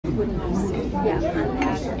wouldn't be safe. Yeah, on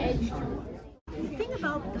that edge. The thing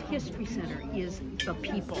about the History Center is the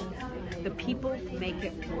people. The people make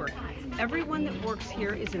it work. Everyone that works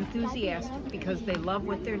here is enthusiastic because they love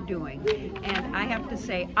what they're doing. And I have to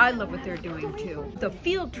say, I love what they're doing too. The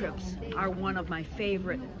field trips are one of my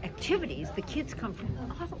favorite activities. The kids come from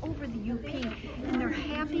all over the UP and they're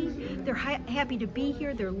happy. They're happy to be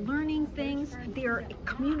here. They're learning things. They're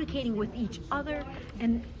communicating with each other.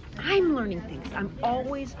 And I'm learning things. I'm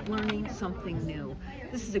always learning something new.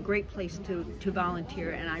 This is a great place to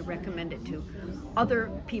volunteer, and I recommend it to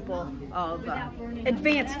other people of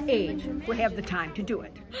advanced age who have the time to do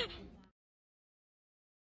it.